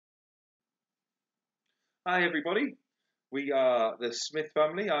Hi, everybody. We are the Smith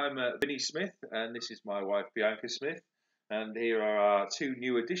family. I'm Vinny Smith, and this is my wife, Bianca Smith. And here are our two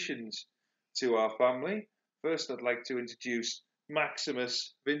new additions to our family. First, I'd like to introduce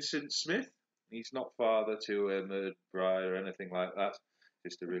Maximus Vincent Smith. He's not father to a murdered bride or anything like that.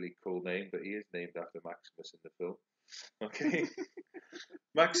 Just a really cool name, but he is named after Maximus in the film. Okay.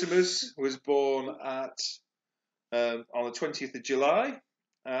 Maximus was born at on the 20th of July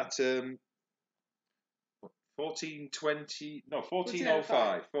at 1420, no,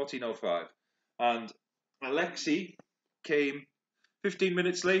 1405. And Alexei came 15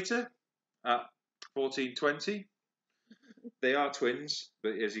 minutes later at 1420. They are twins,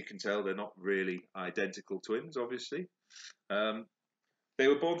 but as you can tell, they're not really identical twins, obviously. Um, they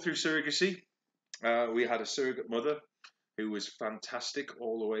were born through surrogacy. We had a surrogate mother who was fantastic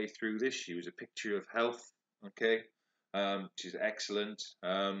all the way through this. She was a picture of health, okay? She's excellent.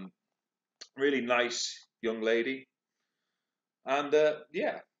 Really nice young lady. And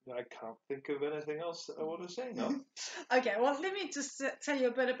yeah, I can't think of anything else that I want to say now. Okay, well, let me just tell you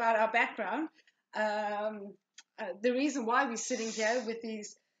a bit about our background. The reason why we're sitting here with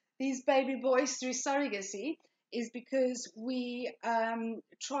these baby boys through surrogacy is because we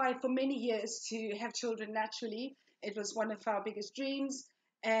tried for many years to have children naturally. It was one of our biggest dreams,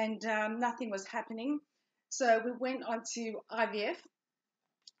 and nothing was happening. So we went on to IVF.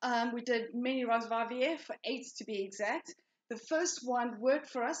 We did many rounds of IVF, 8 to be exact. The first one worked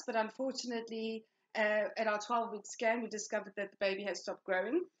for us, but unfortunately, at our 12-week scan, we discovered that the baby had stopped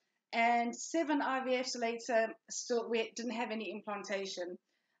growing. And 7 IVFs later, still we didn't have any implantation.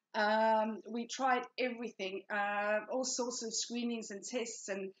 We tried everything, all sorts of screenings and tests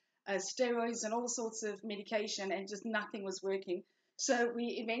and steroids and all sorts of medication, and just nothing was working. So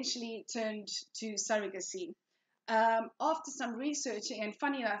we eventually turned to surrogacy. After some researching, and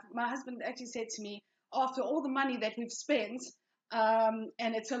funny enough, my husband actually said to me, after all the money that we've spent, and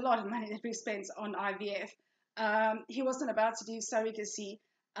it's a lot of money that we've spent on IVF, he wasn't about to do surrogacy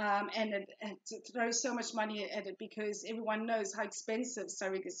and to throw so much money at it because everyone knows how expensive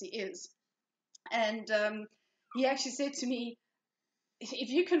surrogacy is. And he actually said to me, if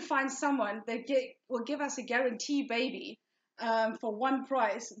you can find someone that will give us a guarantee baby for one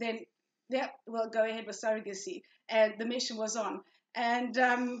price, then yeah, we'll go ahead with surrogacy. And the mission was on. And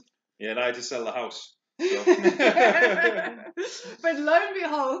Yeah, and I had to sell the house. So. but lo and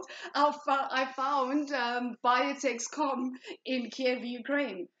behold, I found Biotexcom in Kiev,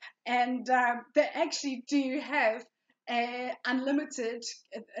 Ukraine, and they actually do have unlimited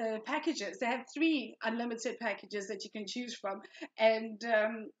packages. They have 3 unlimited packages that you can choose from, and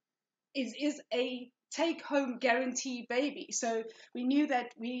is a take-home guarantee baby. So we knew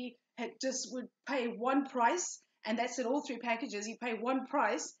that we had just would pay one price, and that's it. All 3 packages, you pay one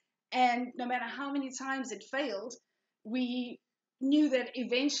price, and no matter how many times it failed, we knew that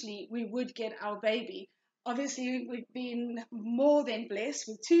eventually we would get our baby. Obviously, we've been more than blessed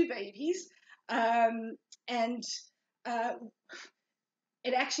with 2 babies, and uh,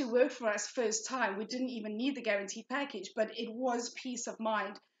 it actually worked for us first time. We didn't even need the guarantee package, but it was peace of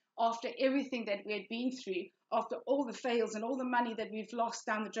mind after everything that we had been through, after all the fails and all the money that we've lost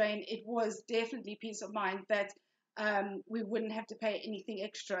down the drain. It was definitely peace of mind that we wouldn't have to pay anything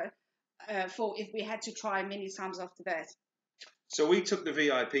extra for if we had to try many times after that. So we took the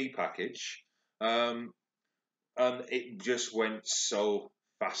VIP package, um, and it just went so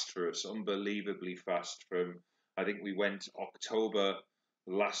fast for us, unbelievably fast. From I think we went October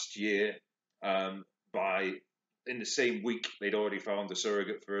last year. By in the same week, they'd already found a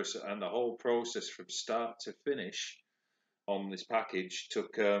surrogate for us, and the whole process from start to finish on this package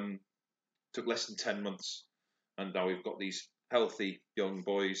took less than 10 months, and now we've got these healthy young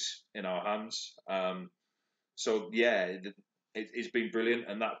boys in our hands. So yeah, it's been brilliant,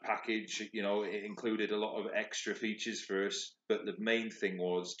 and that package, it included a lot of extra features for us. But the main thing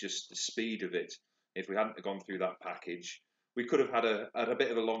was just the speed of it. If we hadn't gone through that package, we could have had a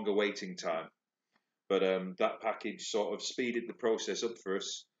bit of a longer waiting time. But that package sort of speeded the process up for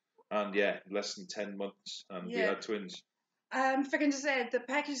us, and yeah, less than 10 months, and we Yeah. had twins. If I can just add, the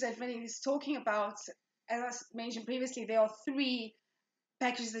package that Vinny is talking about, as I mentioned previously, there are 3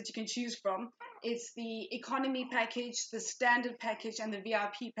 packages that you can choose from. It's the economy package, the standard package, and the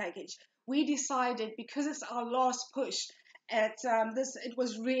VIP package. We decided, because it's our last push at this, it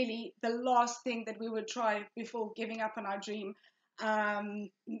was really the last thing that we would try before giving up on our dream.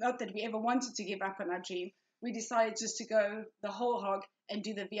 Not that we ever wanted to give up on our dream. We decided just to go the whole hog and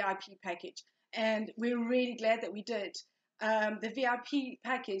do the VIP package. And we're really glad that we did. The VIP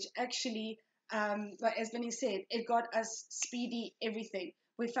package actually, like as Vinny said, it got us speedy everything.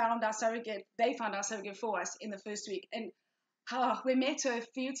 we found our surrogate. They found our surrogate for us in the first week, and we met her a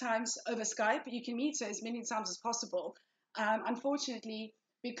few times over Skype. You can meet her as many times as possible. Unfortunately,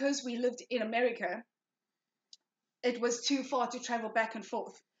 because we lived in America, it was too far to travel back and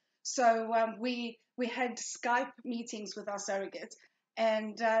forth. So we had Skype meetings with our surrogate,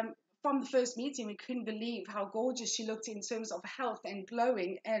 and from the first meeting, we couldn't believe how gorgeous she looked in terms of health and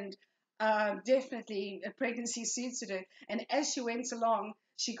glowing, and definitely a pregnancy suited her. And as she went along,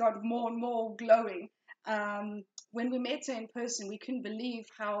 she got more and more glowing. When we met her in person, we couldn't believe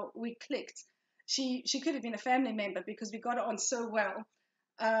how we clicked. She could have been a family member because we got on so well.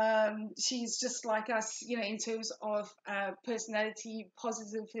 She's just like us, in terms of personality,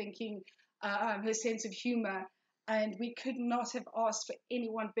 positive thinking, her sense of humor, and we could not have asked for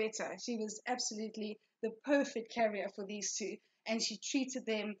anyone better. She was absolutely the perfect carrier for these two, and she treated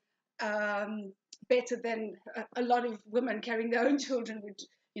them better than a lot of women carrying their own children would,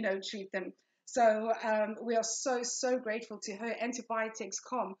 treat them. So we are so grateful to her and to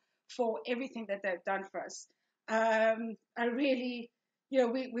Biotexcom for everything that they've done for us. I really,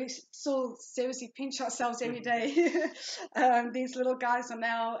 we still seriously pinch ourselves every day. These little guys are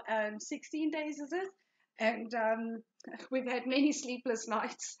now 16 days, is it? And we've had many sleepless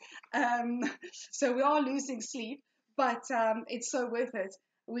nights. Um, so we are losing sleep, but it's so worth it.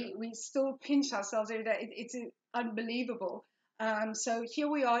 We still pinch ourselves every day. It's unbelievable. So here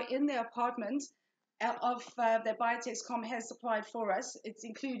we are in the apartment of that Biotexcom has supplied for us. It's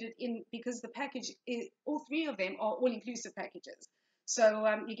included in, because the package is, all three of them are all-inclusive packages. So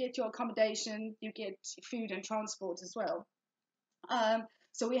you get your accommodation, you get food and transport as well.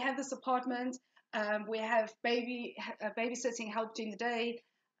 So we have this apartment. We have babysitting help during the day.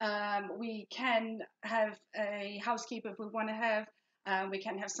 We can have a housekeeper if we want to have. We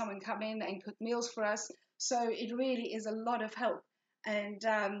can have someone come in and cook meals for us. So it really is a lot of help. And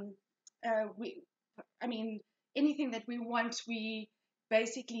anything that we want, we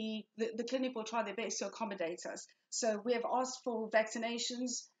basically, the clinic will try their best to accommodate us. So we have asked for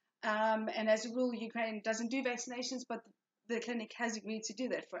vaccinations, and as a rule, Ukraine doesn't do vaccinations, but the clinic has agreed to do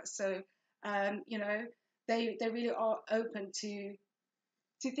that for us. So, they really are open to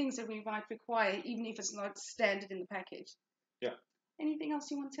things that we might require, even if it's not standard in the package. Yeah. Anything else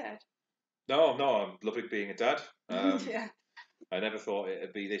you want to add? No, I'm loving being a dad. Yeah. I never thought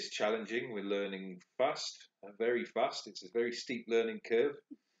it'd be this challenging. We're learning fast, very fast. It's a very steep learning curve,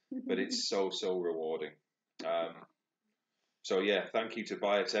 but it's so rewarding. So yeah, thank you to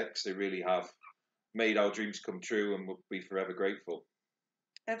Biotex. They really have made our dreams come true, and we'll be forever grateful.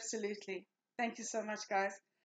 Absolutely. Thank you so much, guys.